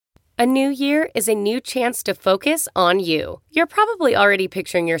A new year is a new chance to focus on you. You're probably already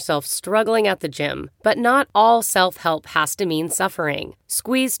picturing yourself struggling at the gym, but not all self-help has to mean suffering.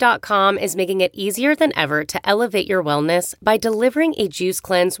 Squeeze.com is making it easier than ever to elevate your wellness by delivering a juice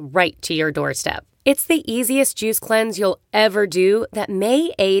cleanse right to your doorstep. It's the easiest juice cleanse you'll ever do that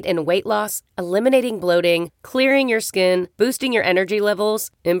may aid in weight loss, eliminating bloating, clearing your skin, boosting your energy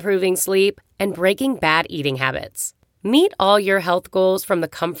levels, improving sleep, and breaking bad eating habits. Meet all your health goals from the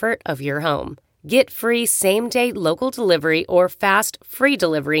comfort of your home. Get free same-day local delivery or fast free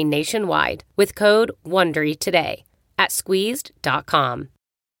delivery nationwide with code WONDERY today at squeezed.com.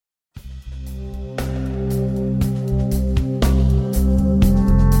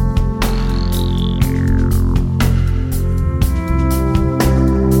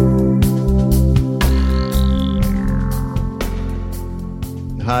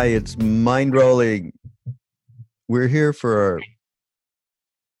 Hi, it's Mind Rolling. We're here for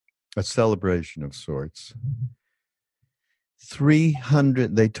a celebration of sorts.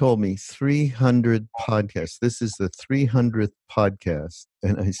 300, they told me 300 podcasts. This is the 300th podcast.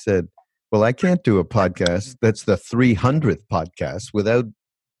 And I said, well, I can't do a podcast that's the 300th podcast without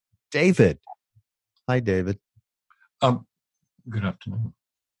David. Hi, David. Good afternoon.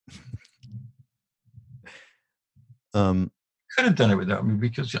 Could have done it without me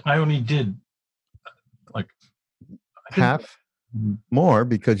because I only did half more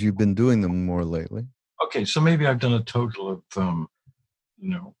because you've been doing them more lately. Okay, so maybe I've done a total of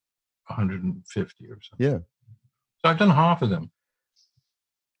 150 or something. Yeah. So I've done half of them.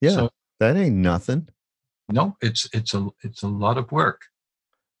 Yeah, so, that ain't nothing. No, it's a lot of work.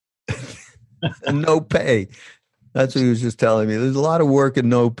 And no pay. That's what he was just telling me. There's a lot of work and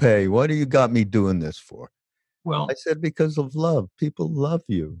no pay. What do you got me doing this for? Well, I said because of love. People love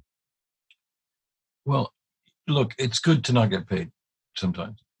you. Well, look, it's good to not get paid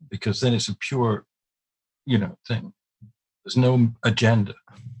sometimes because then it's a pure, thing. There's no agenda.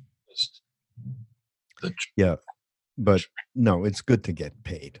 Yeah, but no, it's good to get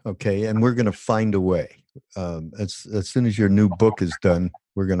paid. Okay, and we're going to find a way. As soon as your new book is done,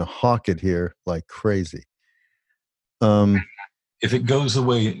 we're going to hawk it here like crazy. If it goes the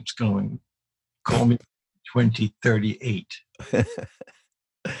way it's going, call me 2038.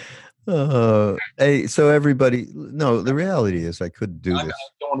 Hey, so everybody, no, the reality is I couldn't do this. I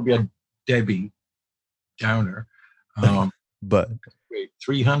don't want to be a Debbie Downer. But great.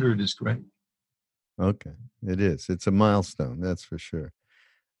 300 is great. Okay, it is. It's a milestone, that's for sure.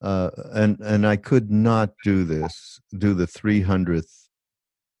 And I could not do the 300th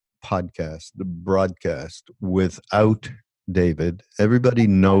podcast, the broadcast, without David. Everybody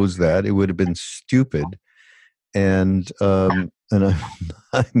knows that. It would have been stupid. And I'm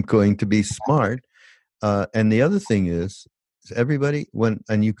going to be smart. And the other thing is everybody,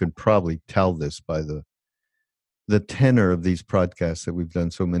 and you can probably tell this by the tenor of these podcasts that we've done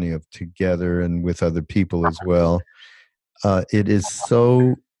so many of together and with other people as well. It is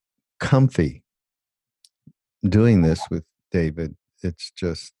so comfy doing this with David. It's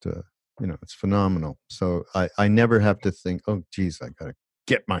just, it's phenomenal. So I never have to think, oh, geez, I got to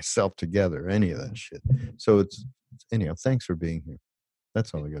get myself together, any of that shit. So anyhow, thanks for being here.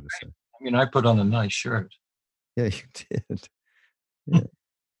 That's all I got to say. I mean, I put on a nice shirt. Yeah, you did. Yeah.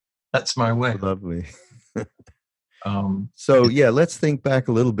 That's my way. Lovely. So yeah, let's think back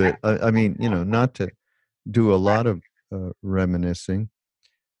a little bit. I mean, not to do a lot of reminiscing,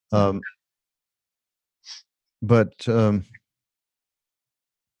 but the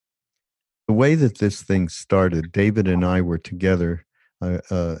way that this thing started, David and I were together,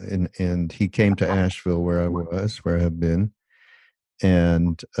 and he came to Asheville, where I have been,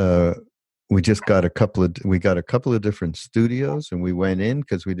 and we just got a couple of different studios, and we went in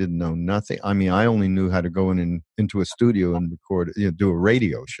because we didn't know nothing. I mean, I only knew how to go into a studio and record, do a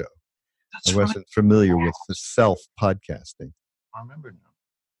radio show. I wasn't familiar with the self-podcasting. I remember now.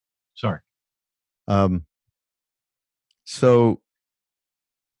 Sorry. So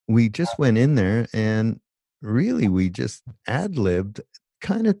we just went in there, and really we just ad-libbed,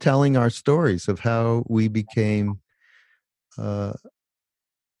 kind of telling our stories of how we became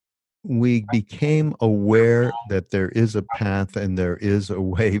aware that there is a path and there is a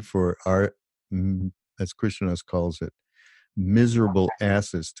way for our, as Krishna calls it, miserable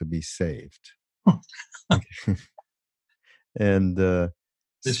asses to be saved. And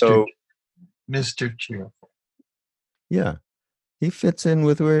so Mr. Cheerful. Yeah, he fits in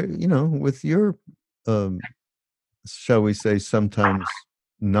with with your, shall we say, sometimes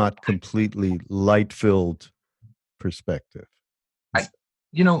not completely light-filled perspective.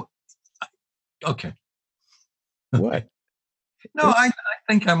 Okay. What? No, I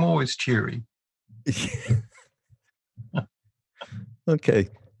think I'm always cheery. Okay.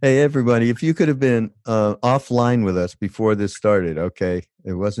 Hey, everybody, if you could have been offline with us before this started, okay?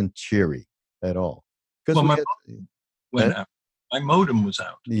 It wasn't cheery at all. Because Well, went out. My modem was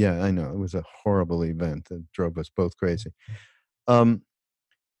out. Yeah, I know. It was a horrible event that drove us both crazy.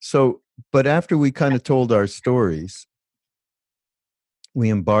 But after we kind of told our stories, we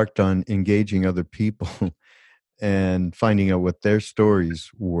embarked on engaging other people and finding out what their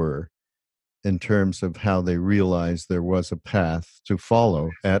stories were in terms of how they realized there was a path to follow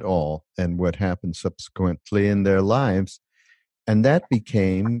at all and what happened subsequently in their lives. And that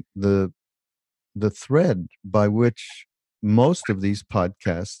became the thread by which most of these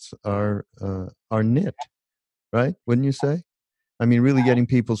podcasts are knit, right? Wouldn't you say? I mean, really getting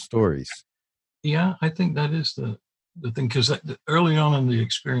people's stories. Yeah, I think that is the thing, because early on in the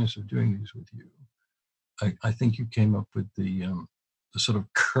experience of doing these with you, I think you came up with the sort of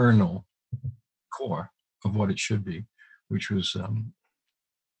core of what it should be, which was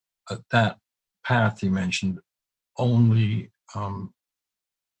that path you mentioned only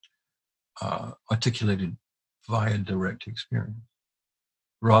articulated via direct experience,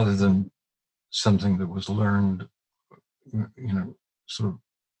 rather than something that was learned, sort of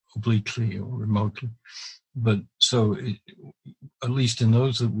obliquely or remotely. But so, at least in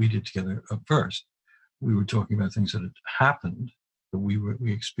those that we did together at first, we were talking about things that had happened, that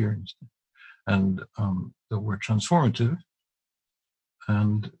we experienced, and that were transformative,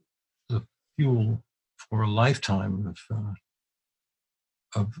 and the fuel for a lifetime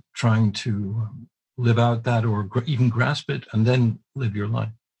of trying to live out that, or even grasp it, and then live your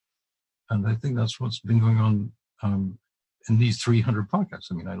life. And I think that's what's been going on in these 300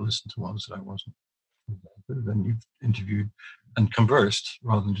 podcasts. I mean, I listened to ones that I wasn't. Then you've interviewed and conversed,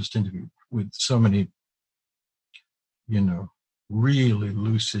 rather than just interviewed, with so many, really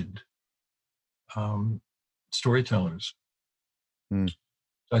lucid storytellers. So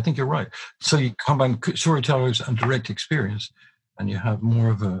I think you're right. So you combine storytellers and direct experience, and you have more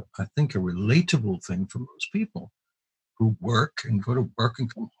of a relatable thing for most people who work and go to work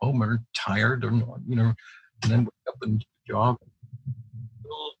and come home and are tired, or not, and then wake up and do a job.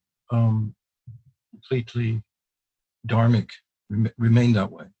 Completely dharmic, remain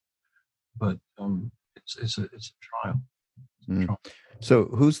that way, but it's a trial. So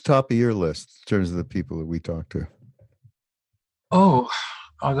who's top of your list in terms of the people that we talked to? Oh,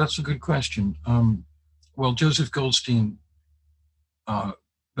 that's a good question. Well, Joseph Goldstein, but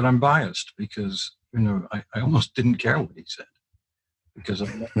I'm biased because I almost didn't care what he said, because of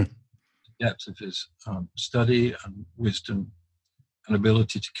the depth of his study and wisdom and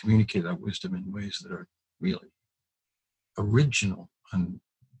ability to communicate that wisdom in ways that are really original and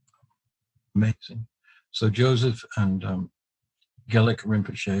amazing. So Joseph and Gelek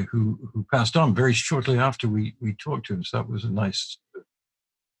Rinpoche, who passed on very shortly after we talked to him, so that was a nice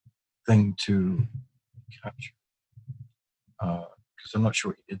thing to capture, because I'm not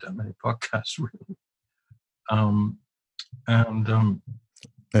sure he did that many podcasts, really.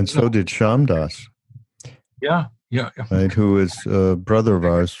 And so did Shamdas. Yeah. Right, who is a brother of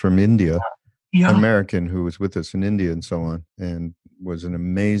ours from India, yeah. American, who was with us in India and so on, and was an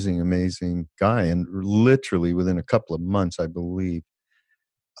amazing, amazing guy. And literally within a couple of months, I believe,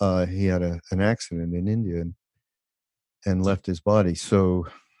 he had an accident in India and left his body. So,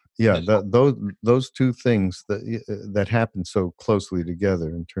 yeah, those two things that happened so closely together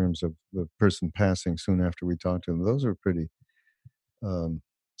in terms of the person passing soon after we talked to him, those are pretty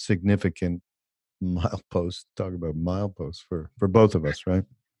significant mileposts. Talk about mileposts for both of us, right?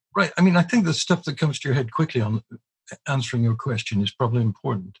 Right. I mean, I think the stuff that comes to your head quickly on answering your question is probably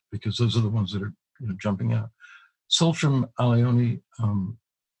important, because those are the ones that are jumping out. Solfram Alioni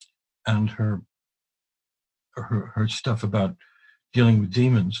and her stuff about dealing with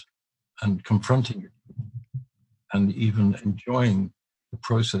demons and confronting it, and even enjoying the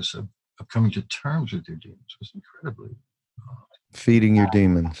process of coming to terms with your demons was incredibly. Feeding your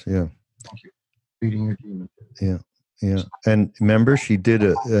demons, yeah. Thank you. Feeding your demons. Yeah. Yeah. And remember, she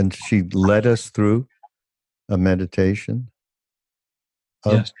led us through a meditation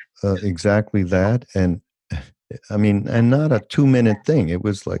of exactly that. And I mean, and not a 2-minute thing. It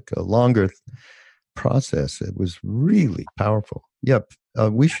was like a longer process. It was really powerful. Yep.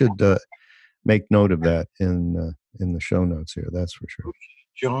 We should make note of that in the show notes here. That's for sure.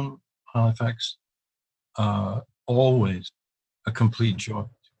 Joan Halifax, always a complete joy.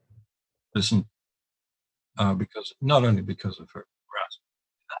 Listen, because not only because of her grasp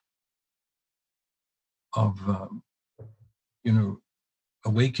of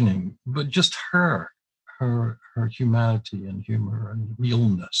awakening, but just her her humanity and humor and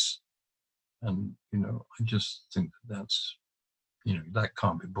realness. And, I just think that's, that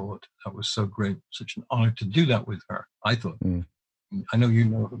can't be bought. That was so great, such an honor to do that with her, I thought. Mm. I know you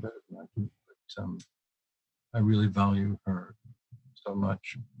know her better than I do, but I really value her so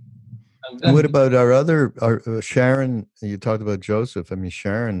much. And what about our Sharon? You talked about Joseph. I mean,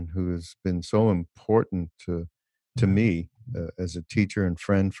 Sharon, who has been so important to me as a teacher and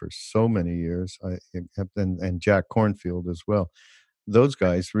friend for so many years, and Jack Cornfield as well. Those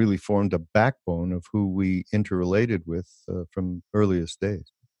guys really formed a backbone of who we interrelated with from earliest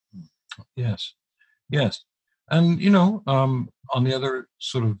days. Yes. And, on the other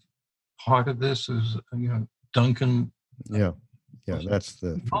sort of part of this is, Duncan. Yeah, that's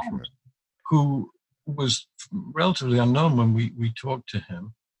for sure. Who was relatively unknown when we talked to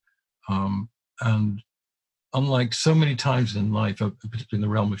him. And unlike so many times in life, particularly in the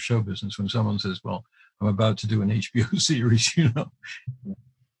realm of show business, when someone says, well, I'm about to do an HBO series,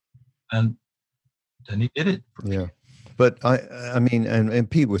 and then he did it. Yeah. But I mean,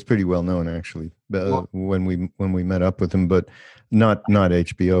 and Pete was pretty well known actually when we met up with him, but not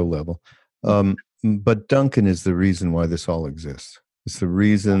HBO level. But Duncan is the reason why this all exists. It's the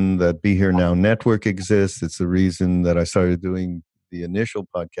reason that Be Here Now Network exists. It's the reason that I started doing the initial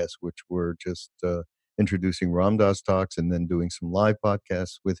podcasts, which were just introducing Ram Dass talks and then doing some live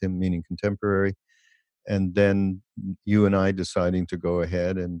podcasts with him, meaning contemporary. And then you and I deciding to go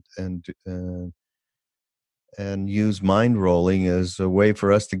ahead and use mind rolling as a way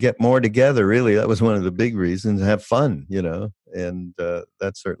for us to get more together. Really, that was one of the big reasons, have fun, and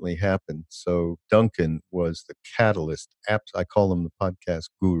that certainly happened. So Duncan was the catalyst. I call him the podcast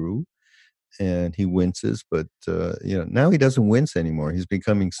guru, and he winces, but now he doesn't wince anymore. He's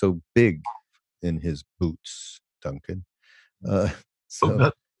becoming so big in his boots, Duncan.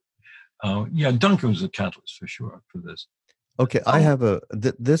 Duncan was a catalyst for sure for this. Okay, I have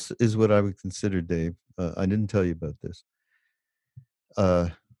this is what I would consider, Dave. I didn't tell you about this.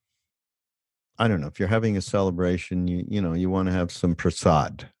 I don't know, if you're having a celebration, you want to have some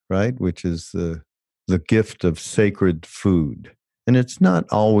prasad, right? Which is the gift of sacred food. And it's not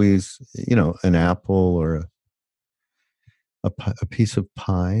always, an apple or a piece of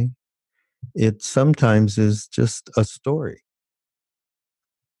pie. It sometimes is just a story.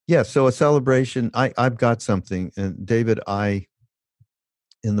 Yeah, so a celebration, I've got something. And David,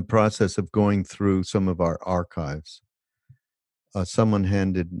 in the process of going through some of our archives, someone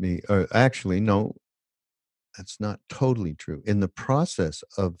handed me, actually, no, that's not totally true. In the process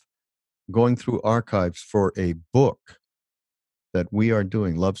of going through archives for a book that we are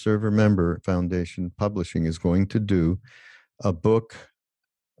doing, Love Serve Remember Foundation Publishing is going to do a book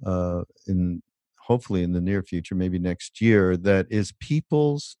hopefully in the near future, maybe next year, that is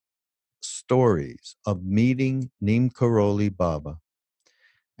people's stories of meeting Neem Karoli Baba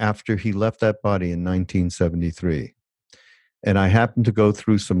after he left that body in 1973. And I happened to go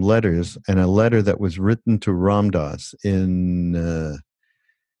through some letters, and a letter that was written to Ram Dass in,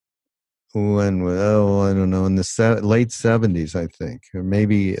 I don't know, in the late 70s, I think, or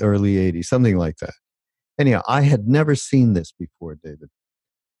maybe early 80s, something like that. Anyhow, I had never seen this before, David.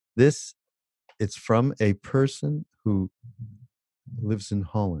 It's from a person who lives in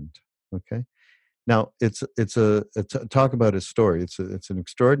Holland, okay? Now, it's talk about a story. It's an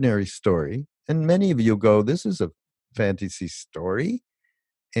extraordinary story. And many of you go, this is a fantasy story.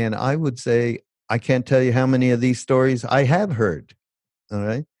 And I would say, I can't tell you how many of these stories I have heard. All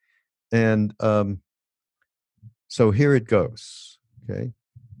right. And so here it goes. Okay.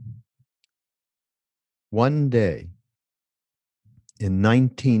 One day in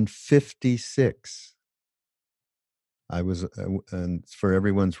 1956, I was, and for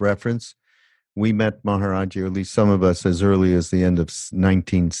everyone's reference, we met Maharaji, or at least some of us, as early as the end of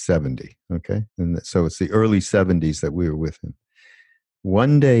 1970. Okay. And so it's the early 70s that we were with him.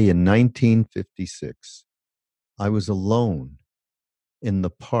 One day in 1956, I was alone in the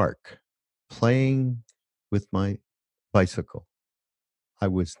park playing with my bicycle. I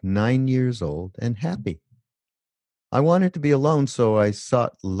was 9 years old and happy. I wanted to be alone, so I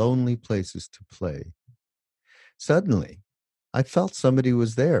sought lonely places to play. Suddenly, I felt somebody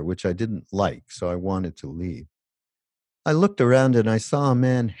was there, which I didn't like, so I wanted to leave. I looked around and I saw a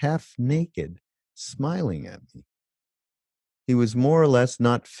man half naked, smiling at me. He was more or less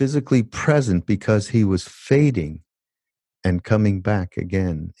not physically present because he was fading and coming back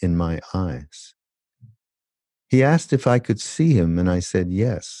again in my eyes. He asked if I could see him, and I said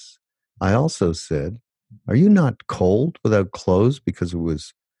yes. I also said, "Are you not cold without clothes?" Because it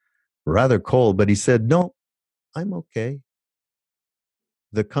was rather cold, but he said, "No, I'm okay."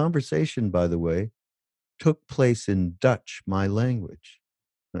 The conversation, by the way, took place in Dutch, my language.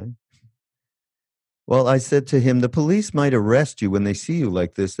 Right? Well, I said to him, the police might arrest you when they see you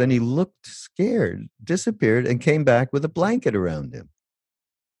like this. Then he looked scared, disappeared, and came back with a blanket around him.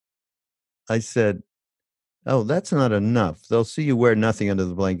 I said, oh, that's not enough. They'll see you wear nothing under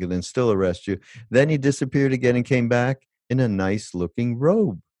the blanket and still arrest you. Then he disappeared again and came back in a nice-looking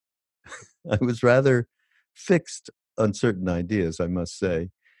robe. I was rather fixed on certain ideas, I must say.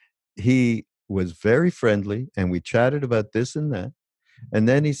 He was very friendly, and we chatted about this and that. And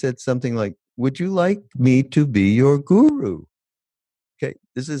then he said something like, would you like me to be your guru? Okay,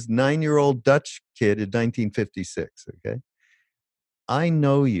 this is 9-year-old Dutch kid in 1956, okay? I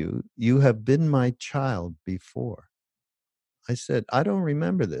know you. You have been my child before. I said, I don't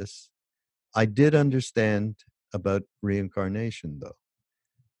remember this. I did understand about reincarnation, though.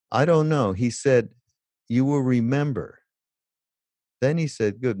 I don't know. He said, you will remember. Then he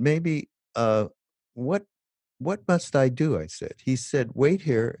said, good, maybe, what must I do? I said. He said, wait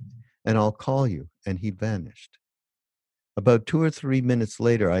here and I'll call you. And he vanished. About 2 or 3 minutes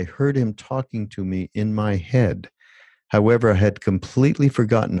later, I heard him talking to me in my head. However, I had completely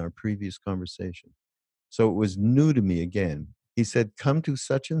forgotten our previous conversation. So it was new to me again. He said, come to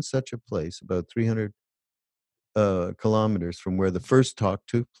such and such a place, about 300 kilometers from where the first talk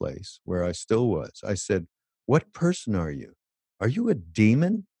took place, where I still was. I said, what person are you? Are you a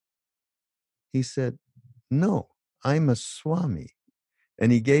demon? He said, no, I'm a Swami.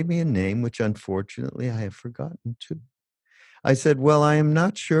 And he gave me a name, which unfortunately I have forgotten too. I said, well, I am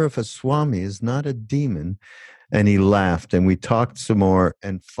not sure if a Swami is not a demon. And he laughed and we talked some more.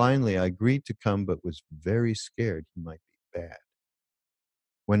 And finally, I agreed to come, but was very scared he might be bad.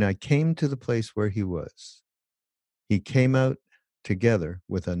 When I came to the place where he was, he came out together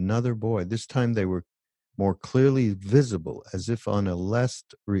with another boy. This time they were more clearly visible, as if on a less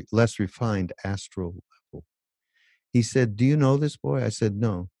refined astral level. He said, do you know this boy? I said,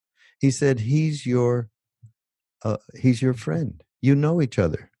 no. He said, he's your friend. You know each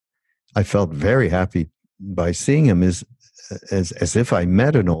other. I felt very happy by seeing him as if I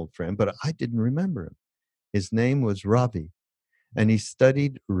met an old friend, but I didn't remember him. His name was Ravi, and he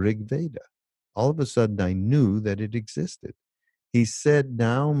studied Rig Veda. All of a sudden, I knew that it existed. He said,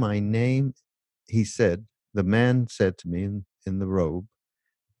 now my name, he said, the man said to me in the robe,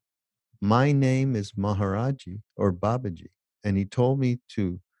 my name is Maharaji or Babaji. And he told me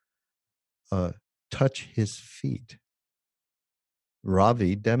to touch his feet.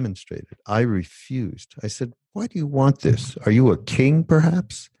 Ravi demonstrated. I refused. I said, why do you want this? Are you a king,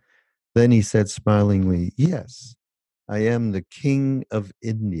 perhaps? Then he said smilingly, yes, I am the king of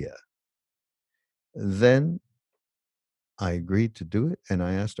India. Then I agreed to do it. And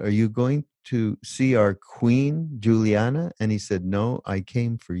I asked, are you going to see our queen, Juliana? And he said, no, I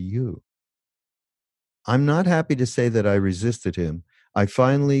came for you. I'm not happy to say that I resisted him. I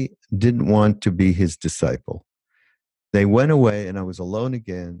finally didn't want to be his disciple. They went away and I was alone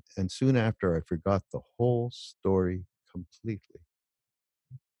again. And soon after, I forgot the whole story completely.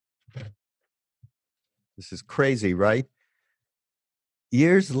 This is crazy, right?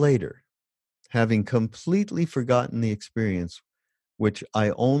 Years later, having completely forgotten the experience, which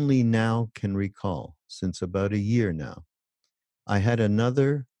I only now can recall since about a year now, I had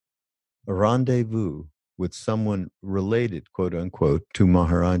another rendezvous with someone related, quote unquote, to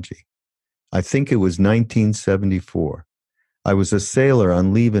Maharaji. I think it was 1974. I was a sailor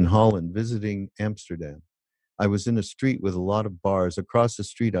on leave in Holland visiting Amsterdam. I was in a street with a lot of bars. Across the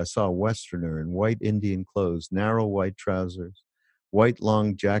street, I saw a Westerner in white Indian clothes, narrow white trousers, white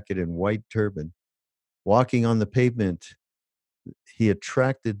long jacket, and white turban. Walking on the pavement, he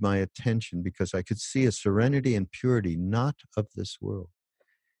attracted my attention because I could see a serenity and purity not of this world.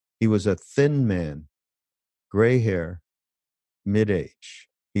 He was a thin man, gray hair, mid-age.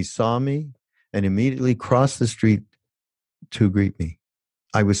 He saw me and immediately crossed the street to greet me.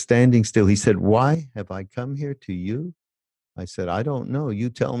 I was standing still. He said, why have I come here to you? I said, I don't know. You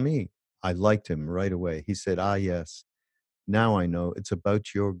tell me. I liked him right away. He said, yes. Now I know it's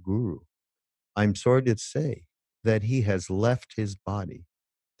about your guru. I'm sorry to say that he has left his body.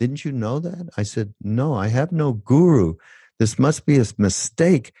 Didn't you know that? I said, no, I have no guru. This must be a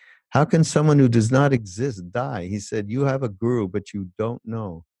mistake. How can someone who does not exist die? He said, you have a guru, but you don't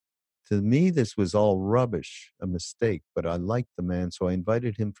know. To me, this was all rubbish, a mistake, but I liked the man, so I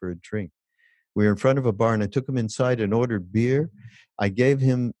invited him for a drink. We were in front of a bar, and I took him inside and ordered beer. I gave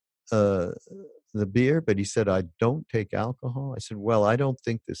him the beer, but he said, I don't take alcohol. I said, well, I don't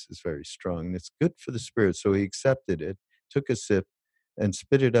think this is very strong, and it's good for the spirit. So he accepted it, took a sip, and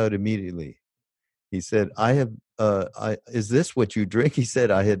spit it out immediately. He said, is this what you drink? He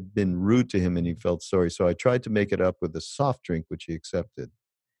said I had been rude to him and he felt sorry. So I tried to make it up with a soft drink, which he accepted.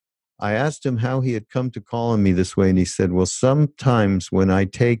 I asked him how he had come to call on me this way. And he said, well, sometimes when I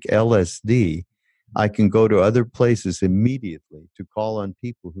take LSD, I can go to other places immediately to call on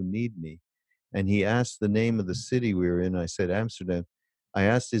people who need me. And he asked the name of the city we were in. I said, Amsterdam. I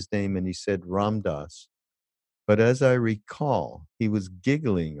asked his name and he said, Ram Dass. But as I recall, he was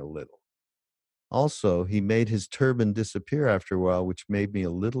giggling a little. Also, he made his turban disappear after a while, which made me a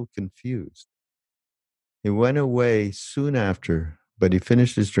little confused. He went away soon after, but he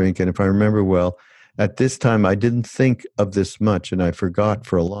finished his drink. And if I remember well, at this time, I didn't think of this much and I forgot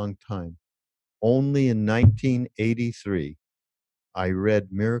for a long time. Only in 1983, I read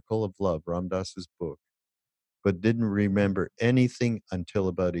Miracle of Love, Ram Dass's book, but didn't remember anything until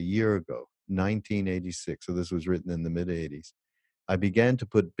about a year ago, 1986. So this was written in the mid-'80s. I began to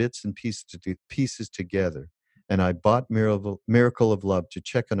put bits and pieces together, and I bought Miracle of Love to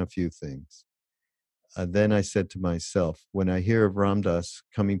check on a few things. Then I said to myself, when I hear of Ram Dass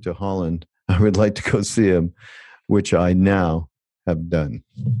coming to Holland, I would like to go see him, which I now have done.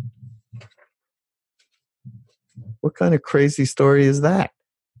 What kind of crazy story is that?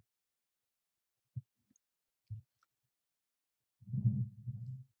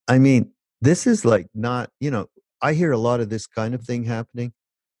 I mean, this is like not, I hear a lot of this kind of thing happening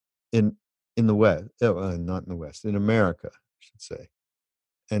in the West, not in the West, in America, I should say.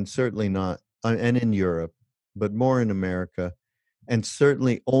 And certainly not, and in Europe, but more in America. And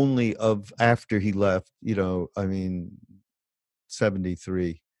certainly only of after he left,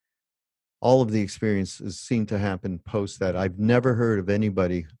 73. All of the experiences seem to happen post that. I've never heard of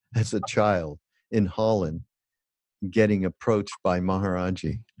anybody as a child in Holland getting approached by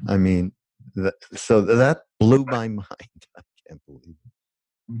Maharaji. I mean, so that blew my mind. I can't believe it.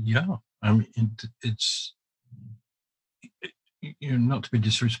 Yeah, I mean, it's not to be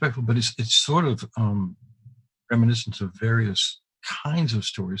disrespectful, but it's sort of reminiscent of various kinds of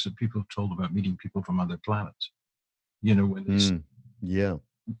stories that people have told about meeting people from other planets. When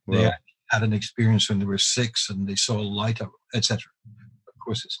they had an experience when they were 6 and they saw a light up, etc. Of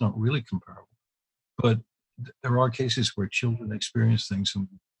course, it's not really comparable, but there are cases where children experience things and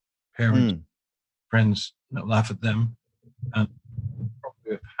parents, friends, laugh at them, and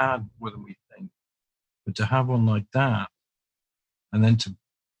probably have had more than we think. But to have one like that, and then to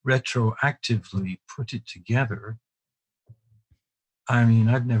retroactively put it together, I mean,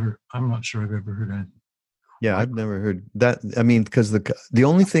 I'm not sure I've ever heard anything. Yeah, I've never heard that. I mean, because the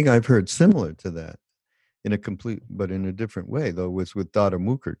only thing I've heard similar to that in a different way, though, was with Dada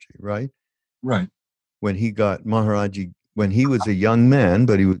Mukherjee, right? Right. When he got Maharaji, when he was a young man,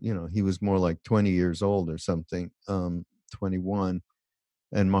 but he was more like 20 years old or something, 21,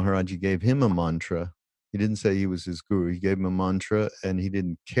 and Maharaji gave him a mantra. He didn't say he was his guru. He gave him a mantra, and he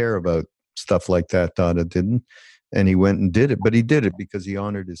didn't care about stuff like that. Dada didn't, and he went and did it. But he did it because he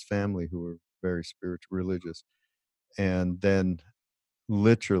honored his family, who were very spiritual, religious. And then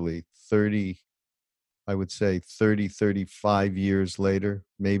literally 35 years later,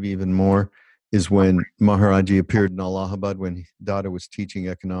 maybe even more, is when Maharaji appeared in Allahabad when Dada was teaching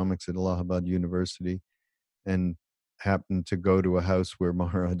economics at Allahabad University and happened to go to a house where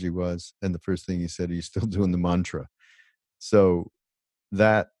Maharaji was. And the first thing he said, he's still doing the mantra. So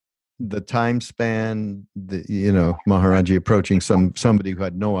that the time span, Maharaji approaching somebody who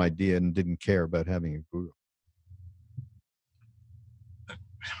had no idea and didn't care about having a guru.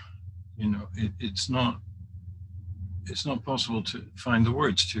 It's not possible to find the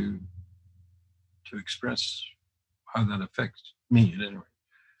words to express how that affects me at any rate.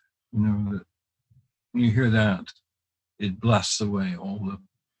 That when you hear that, it blasts away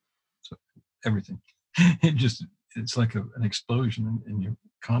everything. It's like an explosion in your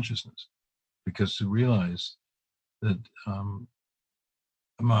consciousness, because to realize that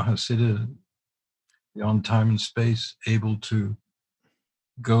Mahasiddha, beyond time and space, able to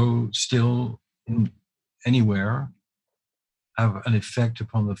go still in anywhere, have an effect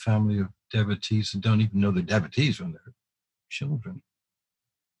upon the family of devotees and don't even know they're devotees when they're children,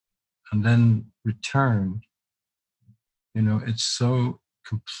 and then return. It's so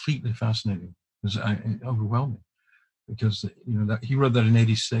completely fascinating. It's overwhelming, because that he wrote that in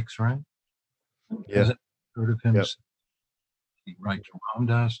 86, right? Yeah. Heard of him? Yep. He write to Ram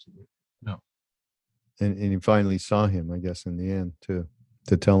Dass? No. And he finally saw him, I guess, in the end to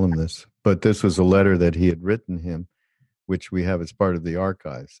tell him this. But this was a letter that he had written him, which we have as part of the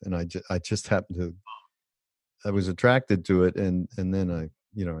archives. And I just happened to, I was attracted to it, and then I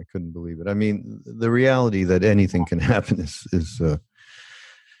couldn't believe it. I mean, the reality that anything can happen is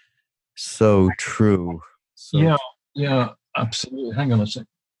So true. So Yeah, yeah, absolutely. Hang on a sec.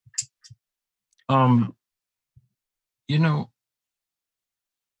 You know,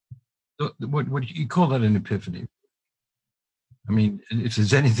 what you call that an epiphany? I mean, if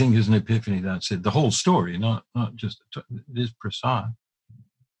there's anything as an epiphany, that's it. The whole story, not just it is precise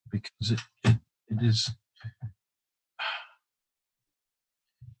because it is.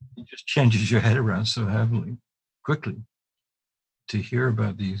 It just changes your head around so heavily, quickly, to hear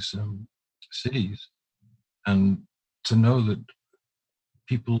about these cities and to know that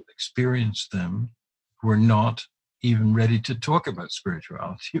people experience them who are not even ready to talk about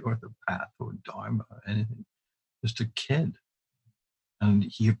spirituality or the path or dharma or anything. Just a kid. And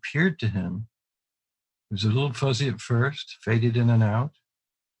he appeared to him. It was a little fuzzy at first, faded in and out.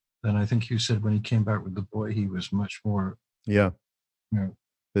 Then I think you said when he came back with the boy, he was much more, yeah, you know,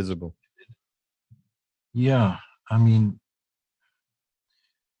 visible. yeah. I mean,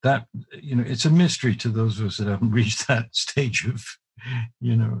 that, you know, it's a mystery to those of us that haven't reached that stage of,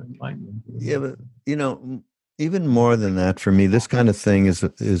 you know, enlightenment. Yeah, but you know, even more than that, for me, this kind of thing is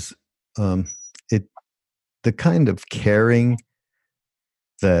it the kind of caring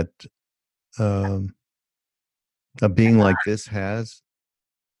that a being like this has.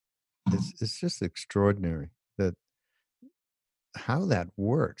 It's just extraordinary that how that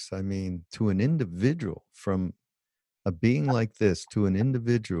works. I mean, to an individual, from a being like this to an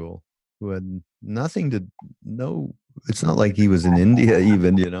individual who had nothing to know. It's not like he was in India,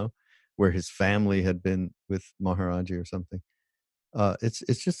 even, you know, where his family had been with Maharaji or something.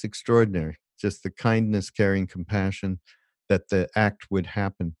 It's just extraordinary. Just the kindness, caring, compassion that the act would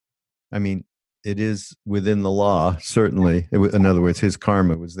happen. I mean, it is within the law, certainly. In other words, his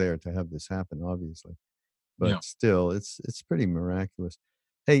karma was there to have this happen, obviously. But Yeah. still, it's pretty miraculous.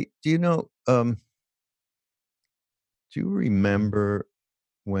 Hey, do you know? Do you remember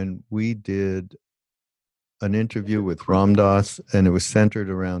when we did an interview with Ram Dass and it was centered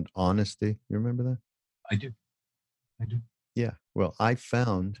around honesty? You remember that? I do. Yeah. Well, I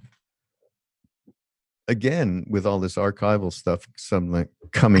found, again, with all this archival stuff, some like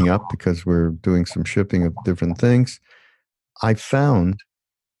coming up because we're doing some shipping of different things, I found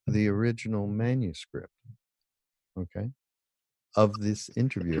the original manuscript, okay, of this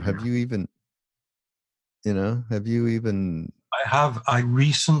interview. Have you even, I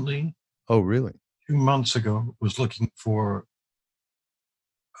recently, oh, really? 2 months ago, was looking for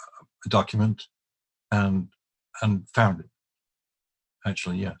a document and found it.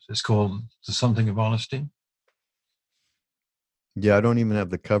 Actually, yes. It's called The Something of Honesty. Yeah, I don't even have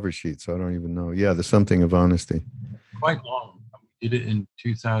the cover sheet, so I don't even know. Yeah, there's something of honesty. Quite long. We did it in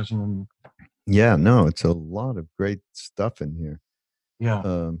 2000. Yeah, no, it's a lot of great stuff in here.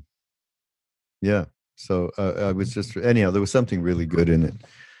 Yeah. Yeah. So I was just, anyhow, there was something really good in it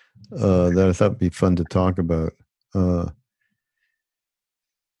that I thought would be fun to talk about.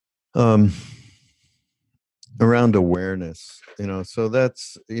 Around awareness, so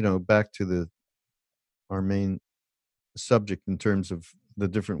that's, back to our main subject in terms of the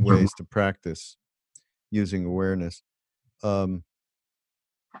different ways to practice using awareness.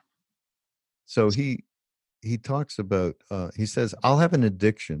 So he talks about, he says, I'll have an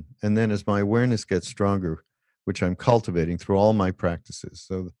addiction, and then as my awareness gets stronger, which I'm cultivating through all my practices.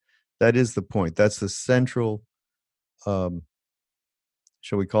 So that is the point. That's the central, shall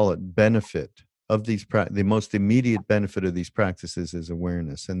we call it, benefit of these, the most immediate benefit of these practices is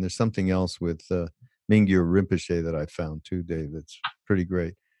awareness. And there's something else with Mingyur Rinpoche that I found too, Dave, that's pretty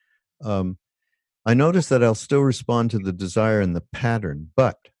great. I notice that I'll still respond to the desire and the pattern,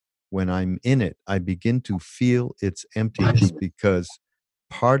 but when I'm in it, I begin to feel its emptiness because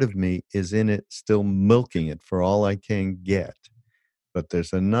part of me is in it, still milking it for all I can get. But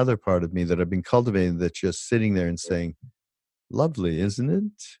there's another part of me that I've been cultivating that's just sitting there and saying, lovely, isn't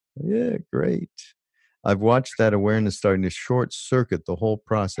it? Yeah, great. I've watched that awareness starting to short circuit the whole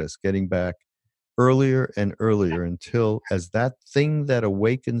process, getting back earlier and earlier until, as that thing that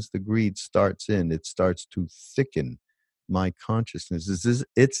awakens the greed starts in, it starts to thicken my consciousness.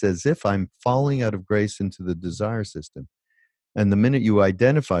 It's as if I'm falling out of grace into the desire system. And the minute you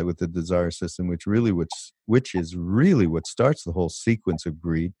identify with the desire system, which is really what starts the whole sequence of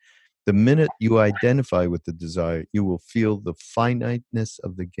greed, the minute you identify with the desire, you will feel the finiteness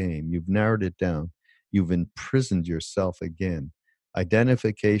of the game. You've narrowed it down. You've imprisoned yourself again.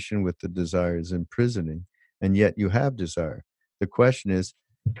 Identification with the desire is imprisoning, and yet you have desire. The question is,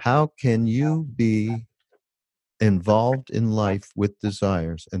 how can you be involved in life with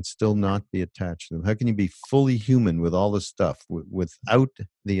desires and still not be attached to them? How can you be fully human with all the stuff without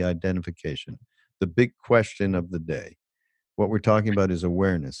the identification? The big question of the day. What we're talking about is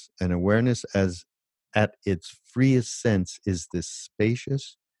awareness. And awareness, as at its freest sense, is this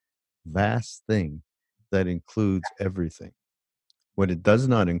spacious, vast thing that includes everything. What it does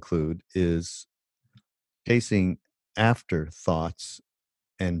not include is chasing after thoughts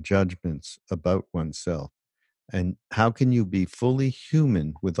and judgments about oneself. And how can you be fully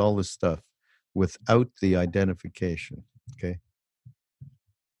human with all this stuff without the identification? Okay.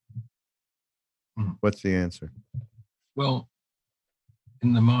 What's the answer? Well,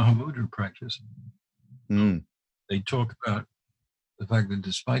 in the Mahamudra practice, they talk about the fact that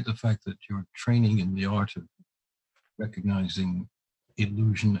despite the fact that you're training in the art of recognizing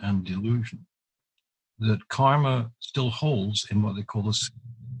illusion and delusion, that karma still holds in what they call the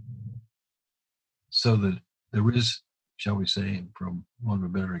so that there is, shall we say, for want of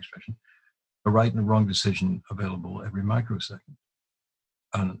a better expression, a right and a wrong decision available every microsecond.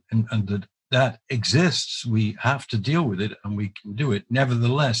 And that exists, we have to deal with it, and we can do it.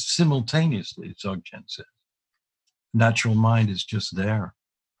 Nevertheless, simultaneously, as Dzogchen says, natural mind is just there.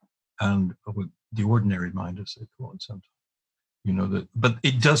 And the ordinary mind, as they call it sometimes, but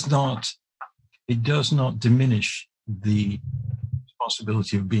it does not diminish the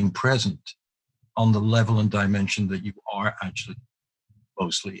possibility of being present on the level and dimension that you are actually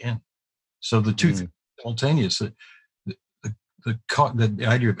mostly in. So the two things simultaneous, the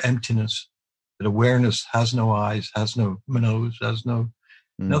idea of emptiness, that awareness has no eyes, has no nose, has no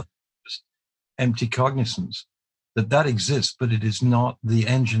just empty cognizance, that exists, but it is not the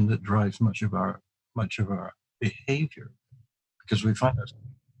engine that drives much of our behavior, because we find ourselves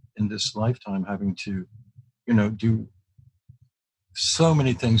in this lifetime having to, do so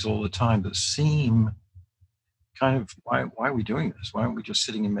many things all the time that seem kind of, why are we doing this? Why aren't we just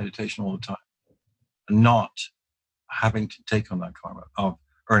sitting in meditation all the time and not having to take on that karma of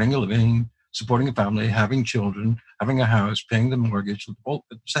earning a living, supporting a family, having children, having a house, paying the mortgage,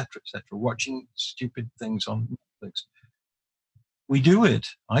 et cetera, watching stupid things on Netflix. We do it.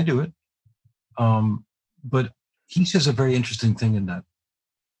 I do it. But he says a very interesting thing in that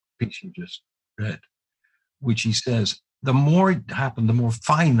piece you just read, which he says, the more it happened, the more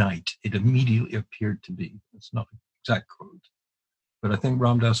finite it immediately appeared to be. It's not an exact quote, but I think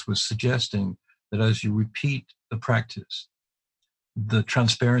Ram Dass was suggesting that as you repeat the practice, the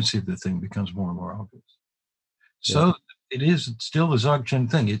transparency of the thing becomes more and more obvious. Yeah. So it is still a Dzogchen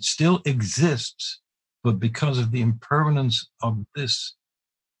thing. It still exists, but because of the impermanence of this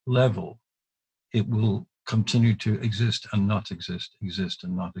level, it will continue to exist and not exist, exist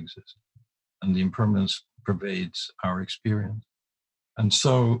and not exist. And the impermanence pervades our experience. And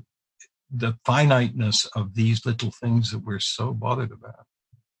so the finiteness of these little things that we're so bothered about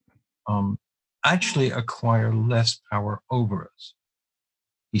actually acquire less power over us.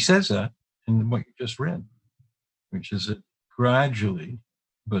 He says that in what you just read, which is that gradually,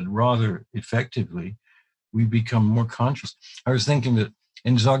 but rather effectively, we become more conscious. I was thinking that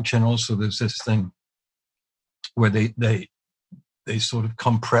in Dzogchen also there's this thing where they sort of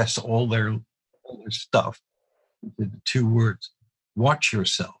compress all their stuff into the two words, watch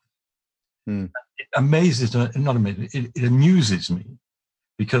yourself. It amazes, not amazes, it amuses me,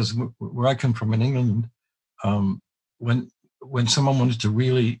 because where I come from in England, when someone wanted to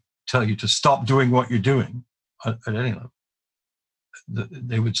really tell you to stop doing what you're doing at any level,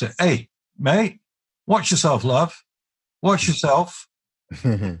 they would say, hey, mate, watch yourself, love. Watch yourself.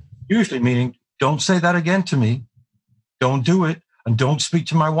 Usually meaning, don't say that again to me. Don't do it. And don't speak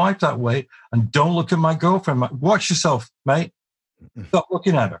to my wife that way. And don't look at my girlfriend. Watch yourself, mate. Stop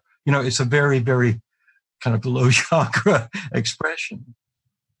looking at her. It's a very, very kind of low chakra expression.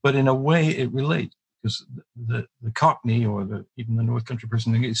 But in a way, it relates, because the Cockney or even the North Country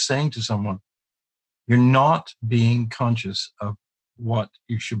person is saying to someone, you're not being conscious of what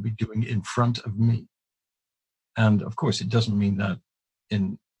you should be doing in front of me. And of course, it doesn't mean that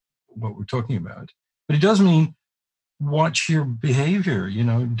in what we're talking about, but it does mean watch your behavior.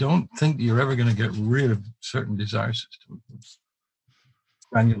 Don't think that you're ever going to get rid of certain desire systems,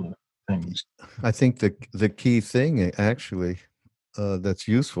 granular things. I think the key thing actually that's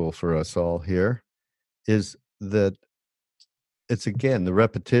useful for us all here is that it's, again, the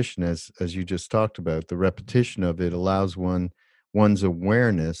repetition, as you just talked about. The repetition of it allows one's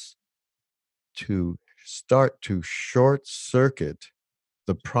awareness to start to short circuit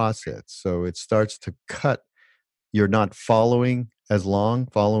the process. So it starts to cut. You're not following as long,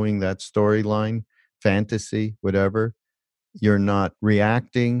 following that storyline, fantasy, whatever. You're not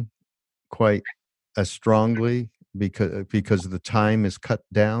reacting quite as strongly because the time is cut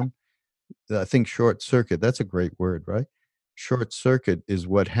down. I think short circuit, that's a great word, right? Short circuit is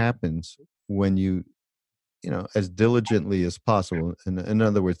what happens when you as diligently as possible. In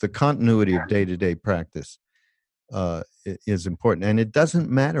other words, the continuity of day-to-day practice is important, and it doesn't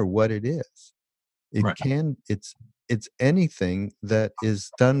matter what it is. Right. It's anything that is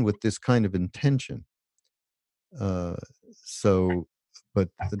done with this kind of intention. So there's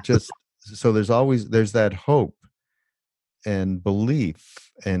that hope and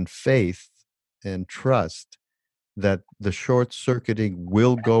belief and faith and trust that the short circuiting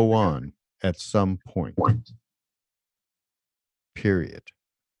will go on at some point. Period.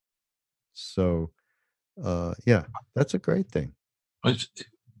 So, that's a great thing. The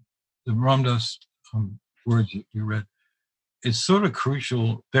Ram Dass words you read, it's sort of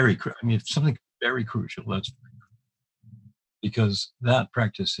crucial, it's something very crucial, because that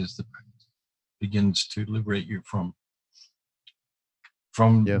practice is the practice that begins to liberate you from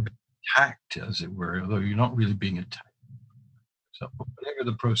attacked, as it were, although you're not really being attacked. So whatever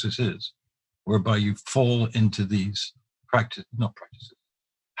the process is, whereby you fall into these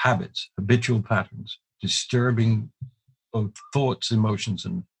habits, habitual patterns, disturbing both thoughts, emotions,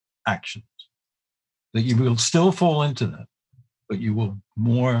 and actions, that you will still fall into that, but you will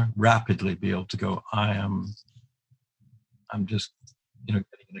more rapidly be able to go, I'm just, getting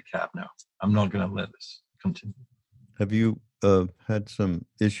in a cab now. I'm not going to let this continue. Have you had some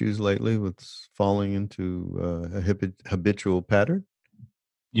issues lately with falling into a habitual pattern?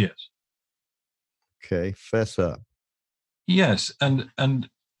 Yes. Okay, fess up. Yes, and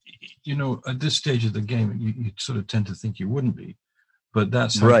at this stage of the game, you sort of tend to think you wouldn't be, but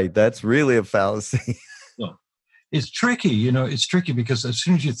that's right. That's really a fallacy. No, it's tricky. It's tricky because as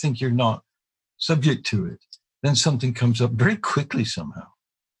soon as you think you're not subject to it, then something comes up very quickly somehow,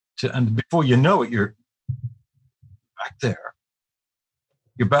 and before you know it, you're back there.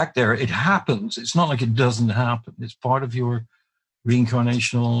 You're back there. It happens. It's not like it doesn't happen. It's part of your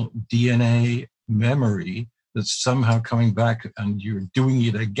reincarnational DNA memory that's somehow coming back, and you're doing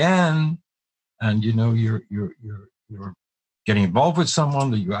it again, and you're getting involved with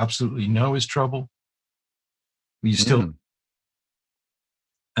someone that you absolutely know is trouble. But you still,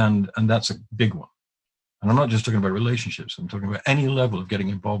 and that's a big one. And I'm not just talking about relationships. I'm talking about any level of getting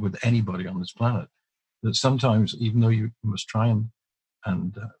involved with anybody on this planet. That sometimes, even though you must try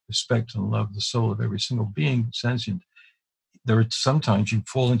and respect and love the soul of every single being sentient, sometimes you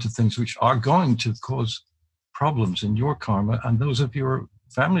fall into things which are going to cause problems in your karma and those of your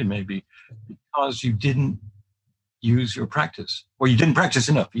family, maybe because you didn't use your practice, or you didn't practice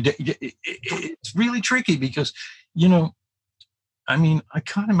enough. It's really tricky because, I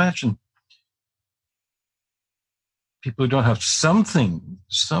can't imagine people who don't have some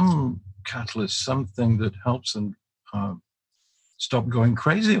catalyst, something that helps them stop going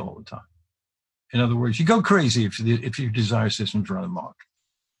crazy all the time. In other words, you go crazy if your desire systems run amok.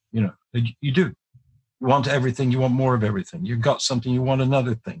 You do. You want everything. You want more of everything. You've got something. You want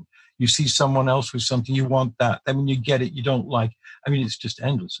another thing. You see someone else with something. You want that. Then when you get it, you don't like. It's just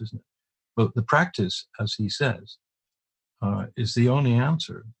endless, isn't it? But the practice, as he says, is the only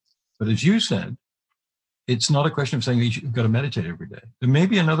answer. But as you said, it's not a question of saying you've got to meditate every day. There may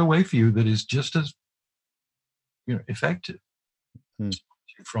be another way for you that is just as effective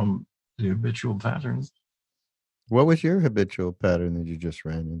from the habitual patterns. What was your habitual pattern that you just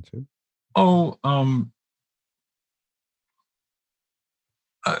ran into?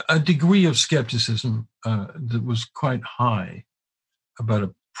 A degree of skepticism that was quite high about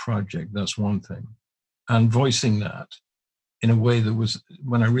a project. That's one thing, and voicing that in a way that was,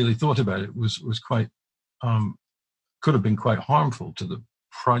 when I really thought about it, was quite could have been quite harmful to the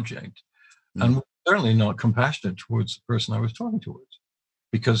project, and certainly not compassionate towards the person I was talking towards,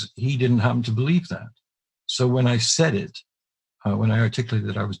 because he didn't happen to believe that. So when I said it, when I articulated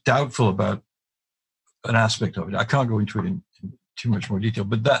that I was doubtful about an aspect of it, I can't go into it in too much more detail,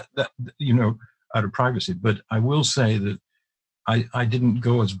 but that out of privacy. But I will say that I didn't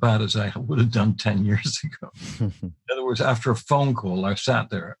go as bad as I would have done 10 years ago. In other words, after a phone call, I sat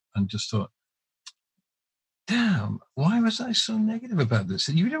there and just thought, damn, why was I so negative about this?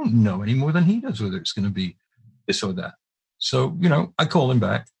 You don't know any more than he does whether it's going to be this or that. So, I called him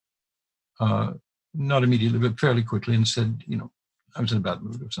back, not immediately, but fairly quickly, and said, I was in a bad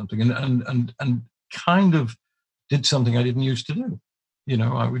mood or something, and kind of did something I didn't used to do.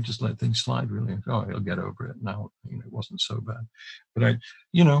 I would just let things slide, really. He'll get over it now. It wasn't so bad. But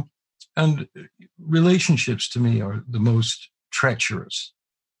and relationships to me are the most treacherous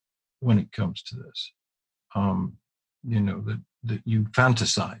when it comes to this. That you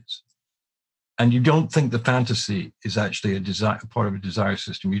fantasize, and you don't think the fantasy is actually a part of a desire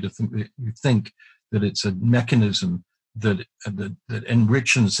system. You think that it's a mechanism that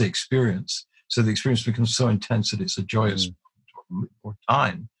enriches the experience, So the experience becomes so intense that it's a joyous or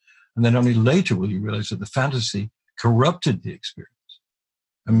time. And then only later will you realize that the fantasy corrupted the experience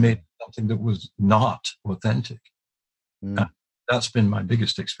and made something that was not authentic. That's been my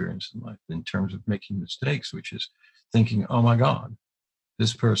biggest experience in life in terms of making mistakes, which is thinking, oh my God,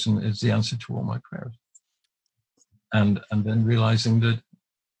 this person is the answer to all my prayers. And then realizing that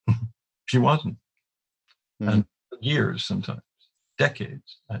she wasn't. And years, sometimes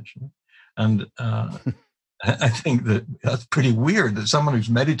decades, actually. And I think that's pretty weird that someone who's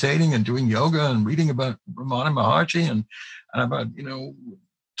meditating and doing yoga and reading about Ramana Maharshi and about,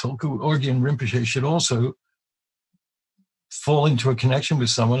 Tulku Orgyen Rinpoche should also fall into a connection with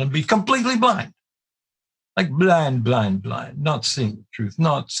someone and be completely blind. Like blind, not seeing the truth,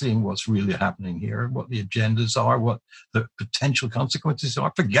 not seeing what's really happening here, what the agendas are, what the potential consequences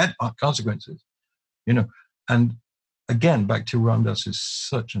are. Forget about consequences, And again, back to Ram Dass is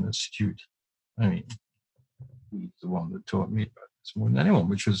such an astute, he's the one that taught me about this more than anyone,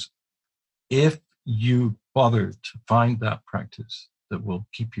 which was, if you bother to find that practice that will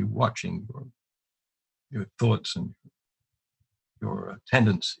keep you watching your thoughts and your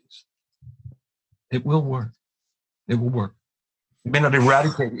tendencies, it will work. It will work. It may not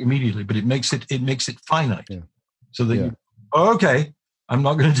eradicate it immediately, but it makes it finite. Yeah. So that okay, I'm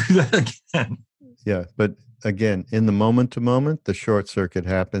not going to do that again. Yeah, but again, in the moment to moment, the short circuit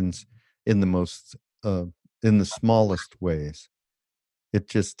happens in the smallest ways.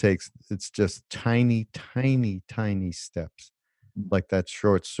 It's just tiny steps, like that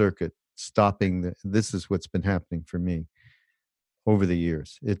short circuit stopping. This is what's been happening for me over the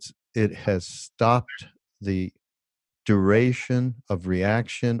years. It has stopped the duration of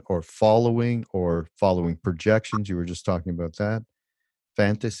reaction or following projections. You were just talking about that.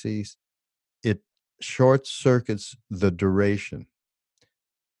 Fantasies. It short circuits the duration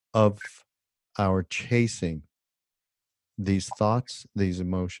of our chasing these thoughts, these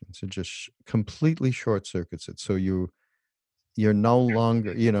emotions. It just completely short circuits it. So you're no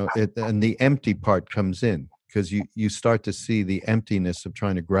longer, and the empty part comes in, because you start to see the emptiness of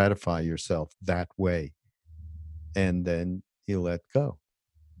trying to gratify yourself that way, and then you let go.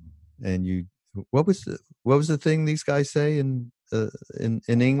 And what was the thing these guys say in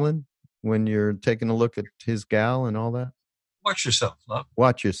England when you're taking a look at his gal and all that? Watch yourself, love.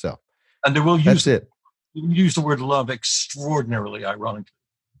 Watch yourself. And they will use it. Use the word love extraordinarily ironically,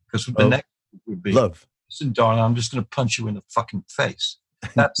 because the next would be love. Listen, darling, I'm just going to punch you in the fucking face.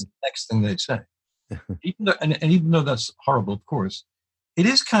 That's the next thing they'd say. Even though that's horrible, of course, it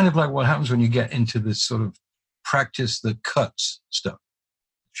is kind of like what happens when you get into this sort of practice that cuts stuff,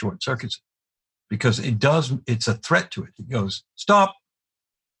 short circuits it, because it's a threat to it. It goes, stop.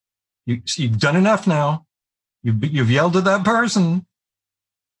 You've done enough now. You've yelled at that person.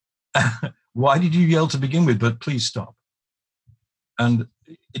 Why did you yell to begin with? But please stop. And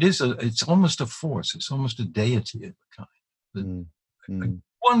it's almost a force. It's almost a deity of a kind. A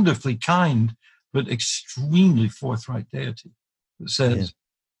wonderfully kind, but extremely forthright deity that says,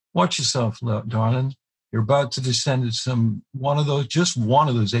 watch yourself, darling. You're about to descend into one of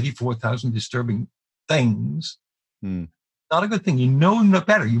those 84,000 disturbing things. Not a good thing. You know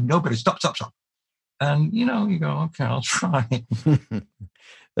better. Stop. And, you go, okay, I'll try.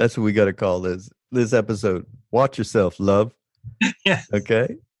 That's what we got to call this episode. Watch yourself, love. Yeah.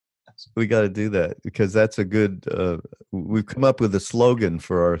 Okay. We got to do that, because that's a good, we've come up with a slogan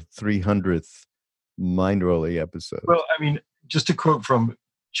for our 300th Mindrolling episode. Well, just to quote from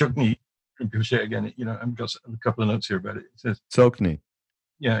Chokni Rinpoche again, I've got a couple of notes here about it. It says, Chokni.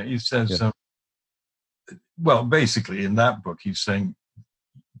 Yeah, he says, basically in that book, he's saying,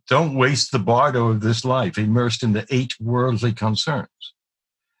 don't waste the bardo of this life immersed in the 8 worldly concerns.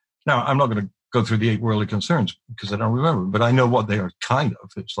 Now, I'm not going to go through the 8 worldly concerns because I don't remember, but I know what they are kind of.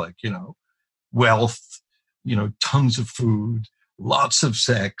 It's like, wealth, tons of food, lots of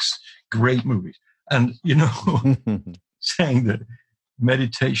sex, great movies. And, saying that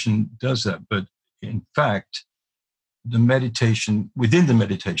meditation does that. But in fact, within the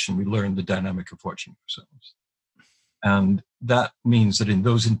meditation, we learn the dynamic of watching ourselves. And that means that in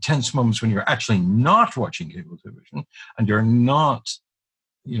those intense moments when you're actually not watching cable television and you're not,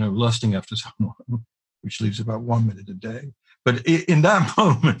 lusting after someone, which leaves about 1 minute a day. But in that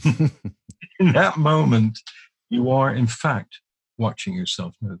moment, you are in fact watching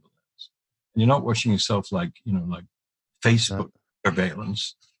yourself nevertheless. And you're not watching yourself like Facebook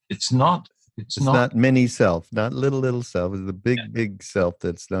surveillance. It's not mini self, not little self. It's the big self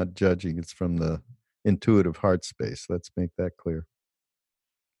that's not judging. It's from the intuitive heart space. Let's make that clear.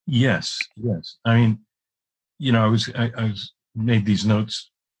 Yes. I was made these notes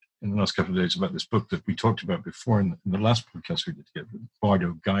in the last couple of days about this book that we talked about before in the last podcast we did together, the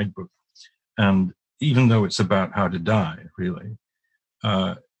Bardo Guidebook. And even though it's about how to die, really,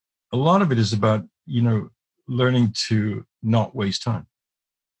 a lot of it is about, learning to not waste time.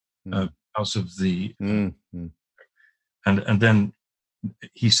 Because of the, and then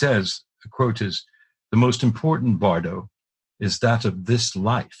he says, the quote is, "The most important, Bardo, is that of this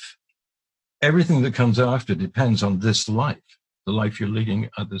life. Everything that comes after depends on this life, the life you're leading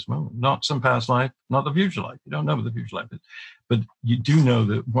at this moment, not some past life, not the future life. You don't know what the future life is, but you do know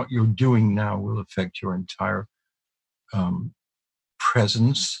that what you're doing now will affect your entire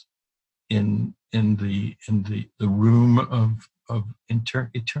presence in the room of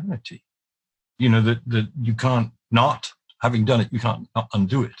eternity. That you can't, not having done it, you can't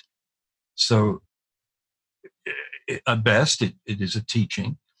undo it. So at best, it is a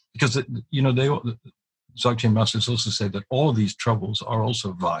teaching, because Dzogchen masters also say that all of these troubles are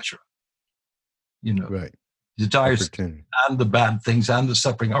also vajra. Right. The dire and the bad things and the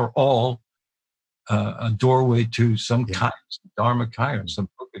suffering are all a doorway to some kind, some dharmakaya, some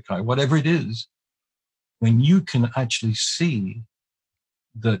bhukkakaya, whatever it is. When you can actually see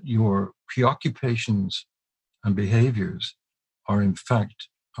that your preoccupations and behaviors are in fact,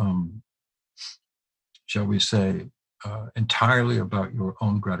 shall we say, entirely about your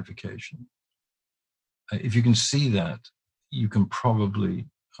own gratification. If you can see that, you can probably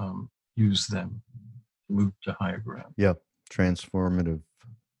use them to move to higher ground. Yeah, transformative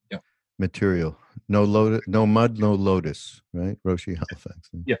material. No mud, no lotus, right? Roshi Halifax.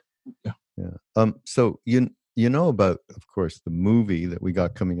 Yeah. So you know about, of course, the movie that we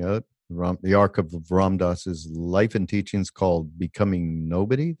got coming out, the Archive of Ram Dass's life and teachings, called Becoming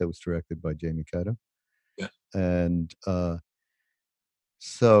Nobody, that was directed by Jamie Cato. Yeah. And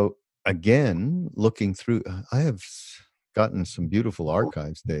so again, looking through, I have gotten some beautiful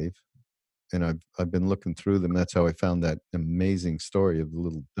archives, Dave, and I've been looking through them. That's how I found that amazing story of the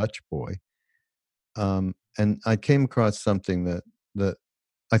little Dutch boy. And I came across something that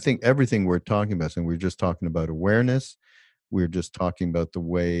I think everything we're talking about, and we're just talking about awareness, we're just talking about the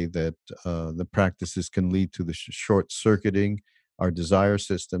way that the practices can lead to the short-circuiting our desire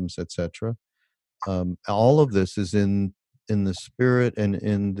systems, etc. All of this is in the spirit and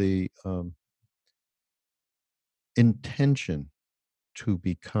in the intention to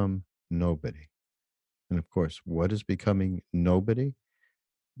become nobody. And of course, what is becoming nobody?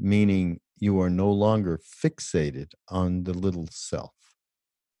 Meaning you are no longer fixated on the little self.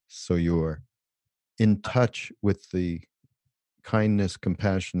 So you're in touch with the kindness,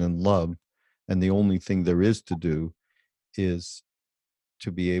 compassion, and love. And the only thing there is to do is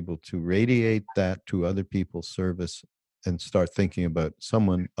to be able to radiate that to other people's service and start thinking about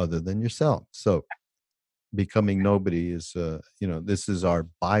someone other than yourself. So becoming nobody is, this is our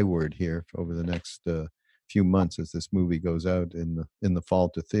byword here over the next few months as this movie goes out in the fall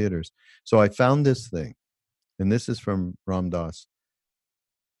to theaters. So I found this thing, and this is from Ram Dass.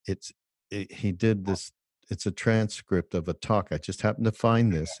 He did this. It's a transcript of a talk. I just happened to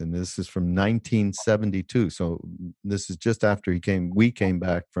find this, and this is from 1972. So this is just after we came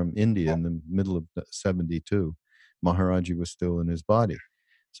back from India in the middle of 72. Maharaji was still in his body.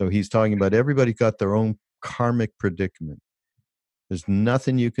 So he's talking about everybody got their own karmic predicament. There's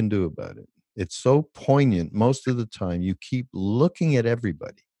nothing you can do about it. It's so poignant. Most of the time, you keep looking at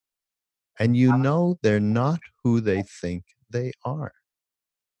everybody, and they're not who they think they are.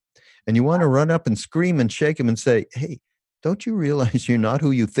 And you want to run up and scream and shake them and say, "Hey, don't you realize you're not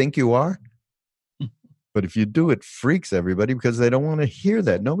who you think you are?" But if you do, it freaks everybody because they don't want to hear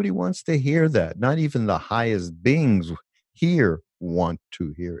that. Nobody wants to hear that. Not even the highest beings here want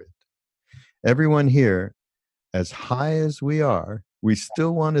to hear it. Everyone here, as high as we are, we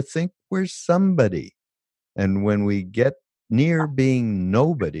still want to think we're somebody. And when we get near being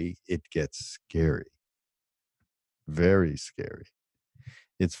nobody, it gets scary. Very scary.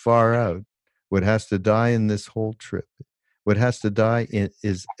 It's far out. What has to die in this whole trip, what has to die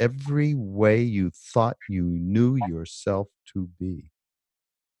is every way you thought you knew yourself to be.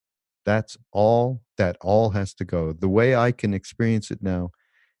 That's all. That all has to go. The way I can experience it now,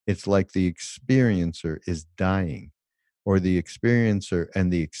 it's like the experiencer is dying, or the experiencer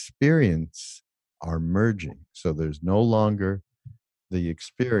and the experience are merging. So there's no longer the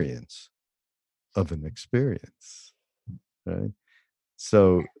experience of an experience, right?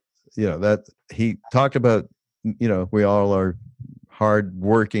 So, that he talked about, we all are hard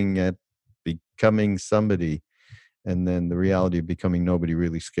working at becoming somebody, and then the reality of becoming nobody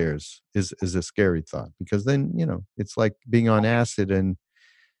really is a scary thought, because then, it's like being on acid and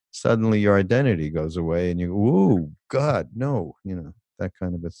suddenly your identity goes away and you, ooh, God, no, that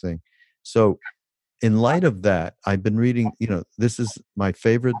kind of a thing. So in light of that, I've been reading, this is my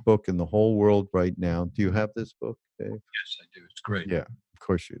favorite book in the whole world right now. Do you have this book, Dave? Yes, I do. It's great. Yeah, of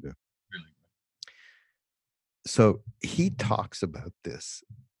course you do. Really great. So he talks about this,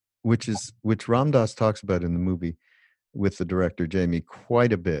 which Ram Dass talks about in the movie with the director Jamie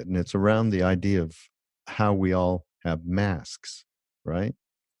quite a bit, and it's around the idea of how we all have masks, right?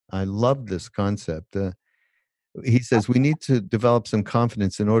 I love this concept. He says we need to develop some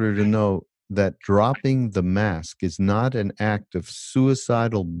confidence in order to know that dropping the mask is not an act of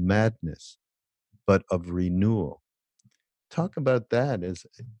suicidal madness, but of renewal. Talk about that.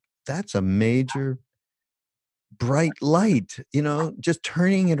 That's a major bright light, just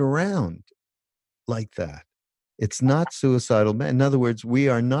turning it around like that. It's not suicidal. In other words, we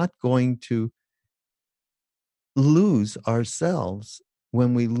are not going to lose ourselves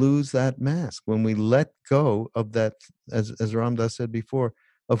when we lose that mask, when we let go of that, as Ram Dass said before,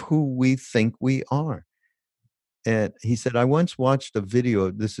 of who we think we are. And he said, I once watched a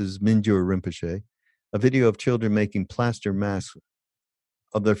video, this is Mingyur Rinpoche, a video of children making plaster masks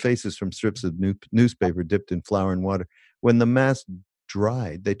of their faces from strips of newspaper dipped in flour and water. When the masks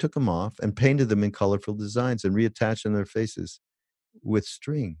dried, they took them off and painted them in colorful designs and reattached them to their faces with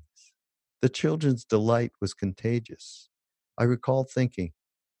strings. The children's delight was contagious. I recall thinking,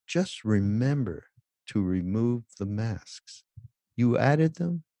 just remember to remove the masks. You added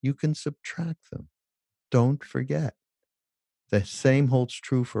them, you can subtract them. Don't forget. The same holds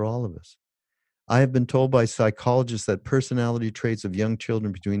true for all of us. I have been told by psychologists that personality traits of young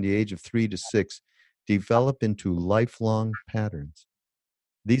children between the age of 3 to 6 develop into lifelong patterns.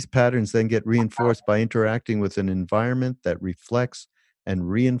 These patterns then get reinforced by interacting with an environment that reflects and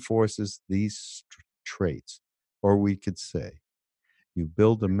reinforces these traits. Or we could say, you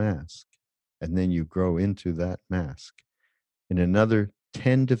build a mask and then you grow into that mask. In another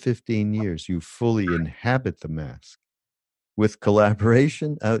 10 to 15 years, you fully inhabit the mask. With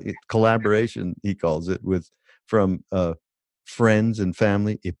collaboration, he calls it, from friends and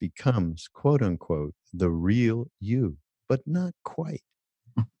family, it becomes, quote unquote, the real you, but not quite.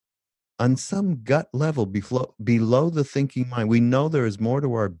 On some gut level, below the thinking mind, we know there is more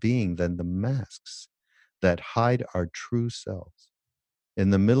to our being than the masks that hide our true selves.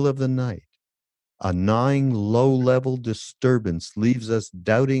 In the middle of the night, a gnawing, low-level disturbance leaves us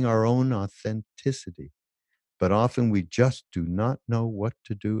doubting our own authenticity. But often we just do not know what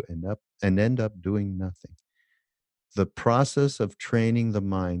to do and end up doing nothing. The process of training the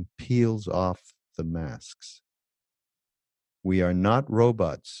mind peels off the masks. We are not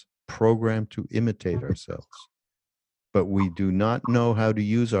robots programmed to imitate ourselves, but we do not know how to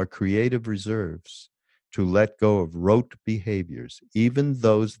use our creative reserves to let go of rote behaviors, even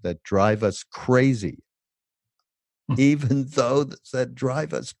those that drive us crazy. Even those that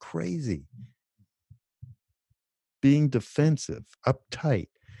drive us crazy. Being defensive, uptight,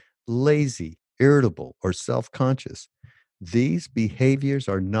 lazy, irritable, or self-conscious. These behaviors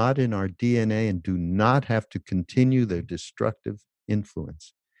are not in our DNA and do not have to continue their destructive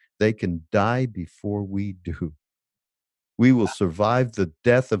influence. They can die before we do. We will survive the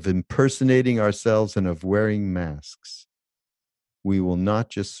death of impersonating ourselves and of wearing masks. We will not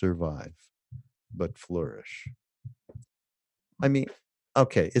just survive, but flourish. I mean,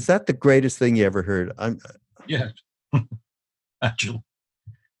 okay, is that the greatest thing you ever heard? Yeah. Actually,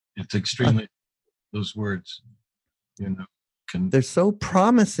 it's extremely, those words, they're so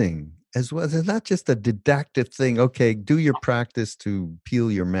promising as well. They're not just a didactic thing. Okay, do your practice to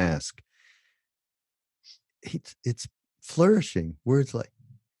peel your mask. It's flourishing. Words like,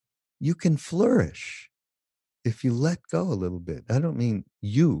 you can flourish if you let go a little bit. I don't mean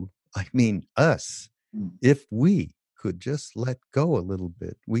you, I mean us. If we could just let go a little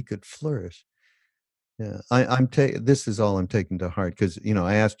bit, we could flourish. Yeah, this is all I'm taking to heart because,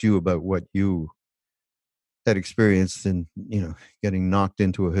 I asked you about what you had experienced in, getting knocked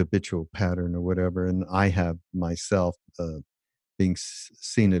into a habitual pattern or whatever. And I have myself being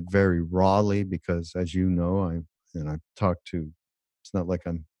seen it very rawly because, as you know, I've talked to, it's not like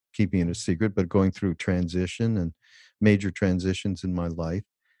I'm keeping it a secret, but going through transition and major transitions in my life.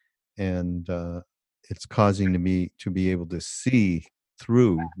 And it's causing me to be able to see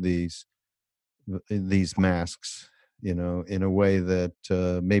through these masks, in a way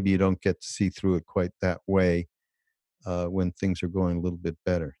that maybe you don't get to see through it quite that way when things are going a little bit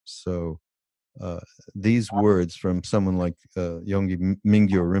better. So these words from someone like Yongey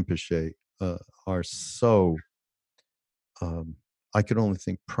Mingyur Rinpoche are so, I could only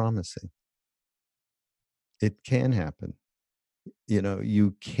think, promising. It can happen.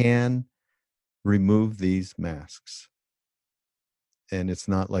 You can remove these masks. and it's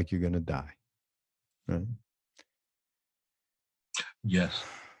not like you're going to die, right? Yes.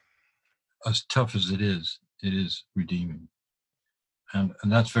 As tough as it is redeeming. And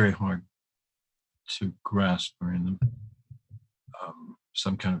that's very hard to grasp, or in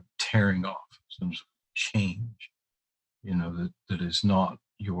some kind of tearing off, some sort of change, that is not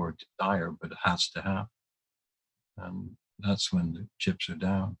your desire, but it has to happen. And that's when the chips are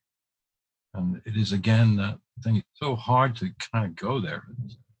down. And it is, again, that thing. It's so hard to kind of go there.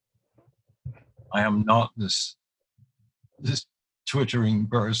 I am not this twittering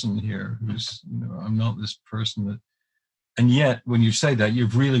person here who's, I'm not this person that, and yet when you say that,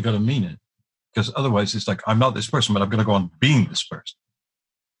 you've really got to mean it, because otherwise it's like, I'm not this person, but I'm going to go on being this person,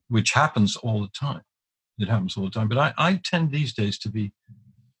 which happens all the time. It happens all the time. But I tend these days to be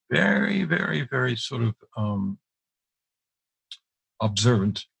very, very, very sort of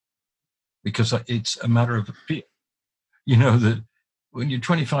observant, because it's a matter of fear. That when you're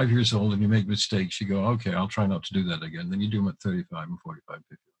 25 years old and you make mistakes, you go, okay, I'll try not to do that again. Then you do them at 35 and 45,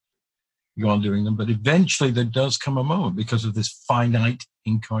 50. You go on doing them. But eventually there does come a moment, because of this finite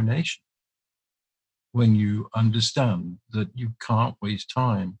incarnation, when you understand that you can't waste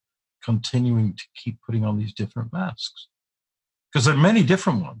time continuing to keep putting on these different masks. Because there are many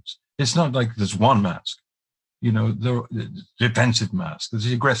different ones. It's not like there's one mask. The defensive mask, there's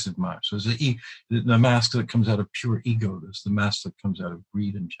the aggressive mask, there's the mask that comes out of pure ego, there's the mask that comes out of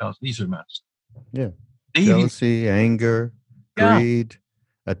greed and jealousy. These are masks. Yeah. Jealousy, anger, greed,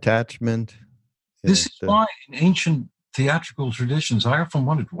 attachment. This is why in ancient theatrical traditions, I often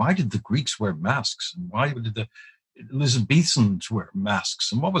wondered, why did the Greeks wear masks? And why did the Elizabethans wear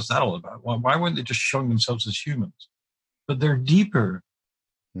masks? And what was that all about? Why weren't they just showing themselves as humans? But their deeper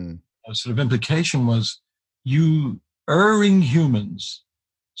sort of implication was, you erring humans,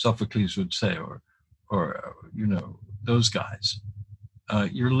 Sophocles would say, or those guys,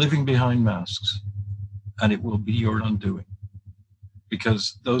 you're living behind masks, and it will be your undoing,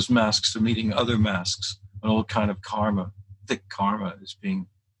 because those masks are meeting other masks, and all kind of karma, thick karma, is being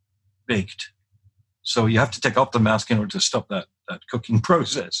baked. So you have to take off the mask in order to stop that cooking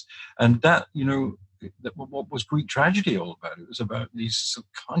process. And that, what was Greek tragedy all about? It was about these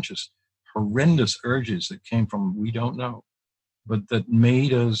subconscious, horrendous urges that came from we don't know, but that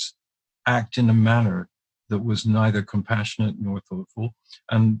made us act in a manner that was neither compassionate nor thoughtful.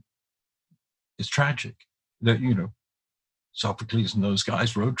 And it's tragic that, Sophocles and those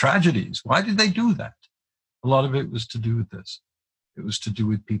guys wrote tragedies. Why did they do that? A lot of it was to do with this. It was to do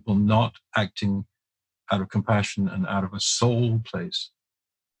with people not acting out of compassion and out of a soul place,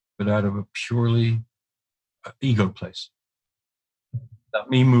 but out of a purely ego place. That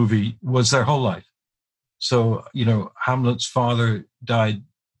Me movie was their whole life. So, Hamlet's father died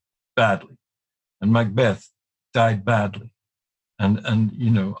badly, and Macbeth died badly, and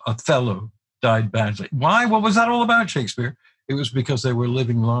Othello died badly. Why? What was that all about, Shakespeare? It was because they were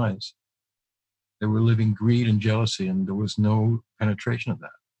living lies. They were living greed and jealousy, and there was no penetration of that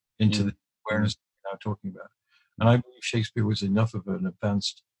into the awareness we're now talking about. And I believe Shakespeare was enough of an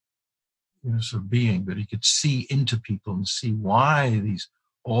advanced sort of being that he could see into people and see why these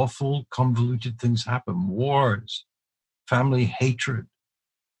awful, convoluted things happen. Wars, family hatred.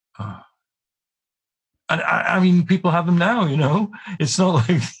 And I mean, people have them now, It's not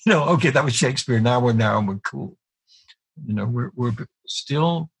like, okay, that was Shakespeare. Now we're cool. We're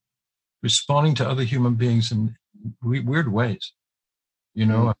still responding to other human beings in weird ways.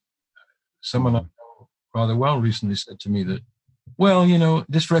 Someone I know rather well recently said to me that, well,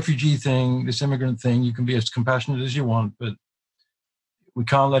 this refugee thing, this immigrant thing, you can be as compassionate as you want, but we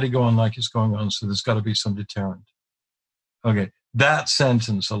can't let it go on like it's going on, so there's got to be some deterrent. Okay, that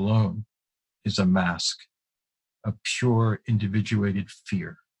sentence alone is a mask, a pure individuated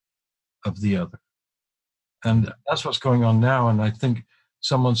fear of the other. And that's what's going on now. And I think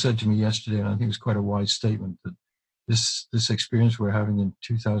someone said to me yesterday, and I think it's quite a wise statement, that this experience we're having in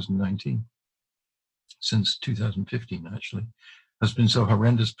 2019, since 2015 actually, has been so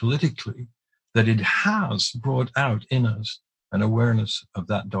horrendous politically that it has brought out in us an awareness of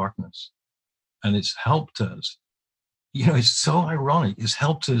that darkness. And it's helped us, it's so ironic, it's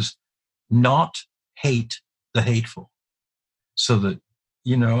helped us not hate the hateful. So that,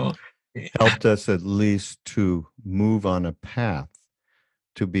 helped us at least to move on a path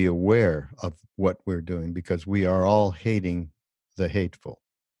to be aware of what we're doing, because we are all hating the hateful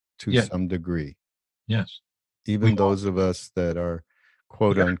to some degree. Yes. Even those of us that are,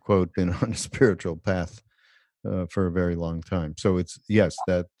 quote unquote, been on a spiritual path for a very long time. So it's, yes,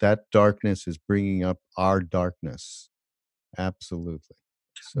 that darkness is bringing up our darkness. Absolutely.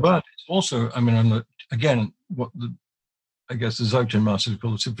 So. But it's also, I mean, I'm not, again, I guess the Dzogchen masters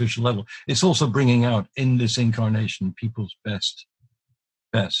call it superficial level. It's also bringing out in this incarnation people's best,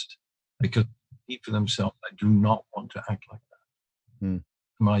 because for themselves, I do not want to act like that. Mm.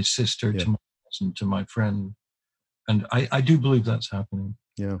 To my sister, Yeah. to my cousin, to my friend. And I do believe that's happening.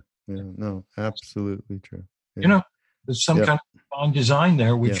 Yeah. No, absolutely true. Yeah. You know, there's some kind of divine design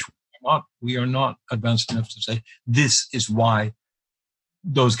there, which we are not advanced enough to say, this is why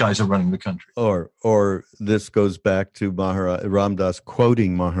those guys are running the country. Or this goes back to Ram Dass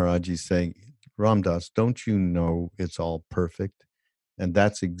quoting Maharaji saying, Ram Dass, don't you know it's all perfect? And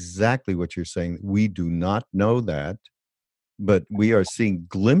that's exactly what you're saying. We do not know that, but we are seeing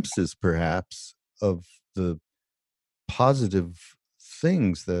glimpses perhaps of the positive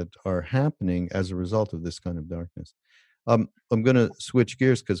things that are happening as a result of this kind of darkness. I'm going to switch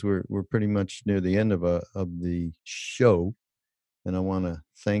gears because we're pretty much near the end of the show, and I want to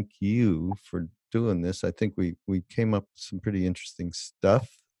thank you for doing this. I think we came up with some pretty interesting stuff.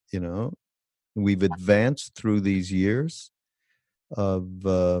 You know, we've advanced through these years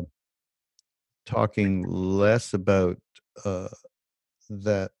of talking less about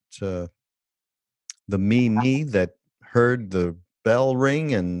that the me that heard the bell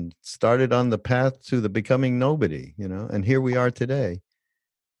ring and started on the path to the becoming nobody, you know, and here we are today.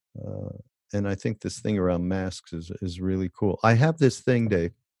 And I think this thing around masks is really cool. I have this thing,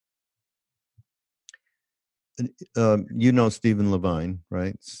 Dave. You know Stephen Levine,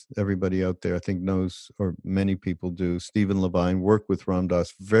 right? Everybody out there, I think, knows, or many people do. Stephen Levine worked with Ram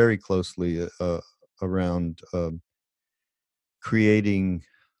Dass very closely around creating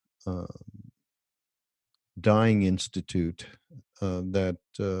Dying Institute, and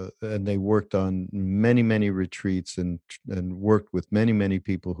they worked on many retreats and worked with many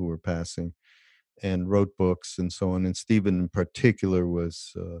people who were passing, and wrote books and so on. And Stephen in particular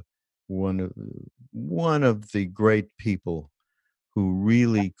was one of the great people who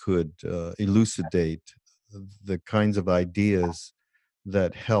really could elucidate the kinds of ideas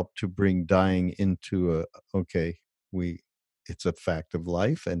that help to bring dying into it's a fact of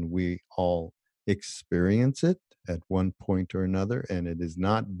life, and we all experience it at one point or another, and it is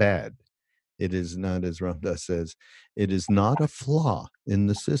not bad. It is not, as Ram Dass says, it is not a flaw in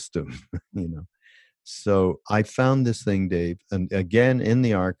the system, you know. So I found this thing, Dave, and again in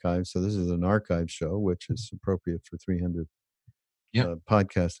the archive. So this is an archive show, which is appropriate for 300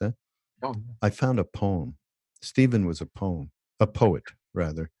 podcast. Huh? Oh, yeah. I found a poem. Stephen was a poet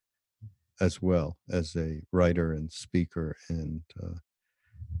rather, as well as a writer and speaker, and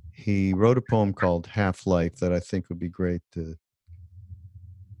he wrote a poem called Half-Life that I think would be great to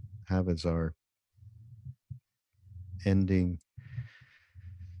have as our ending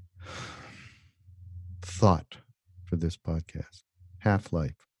thought for this podcast.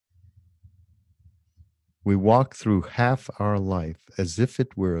 Half-Life. We walk through half our life as if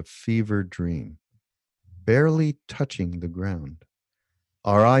it were a fever dream, barely touching the ground.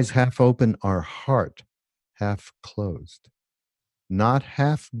 Our eyes half open, our heart half closed. Not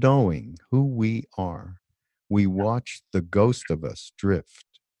half knowing who we are, we watch the ghost of us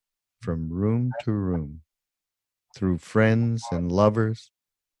drift from room to room, through friends and lovers,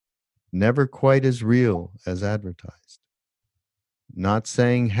 never quite as real as advertised. Not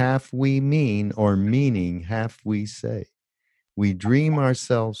saying half we mean, or meaning half we say. We dream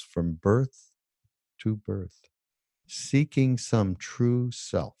ourselves from birth to birth, seeking some true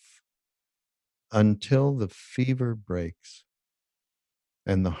self, until the fever breaks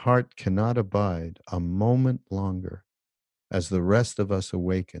and the heart cannot abide a moment longer, as the rest of us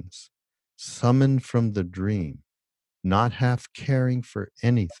awakens, summoned from the dream, not half caring for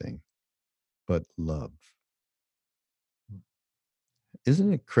anything but love.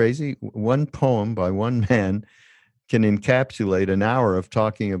 Isn't it crazy? One poem by one man can encapsulate an hour of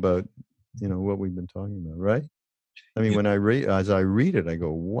talking about, you know, what we've been talking about, right? I mean, as I read it, I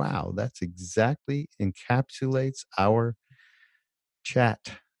go, wow, that's exactly encapsulates our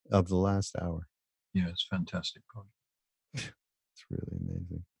chat of the last hour. Yeah, it's fantastic. It's really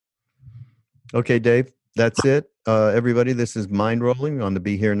amazing. Okay, Dave, that's it. Everybody, this is Mind Rolling on the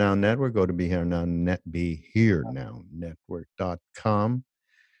Be Here Now Network. Go to BeHereNow.com,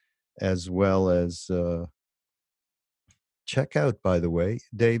 as well as check out, by the way,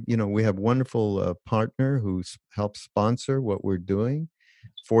 Dave, you know, we have wonderful partner who helps sponsor what we're doing,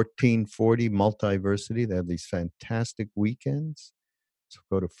 1440 Multiversity. They have these fantastic weekends. So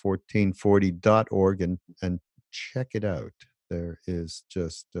go to 1440.org and check it out. There is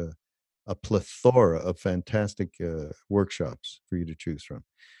just a plethora of fantastic workshops for you to choose from.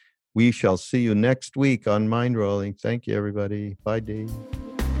 We shall see you next week on Mind Rolling. Thank you, everybody. Bye, Dave.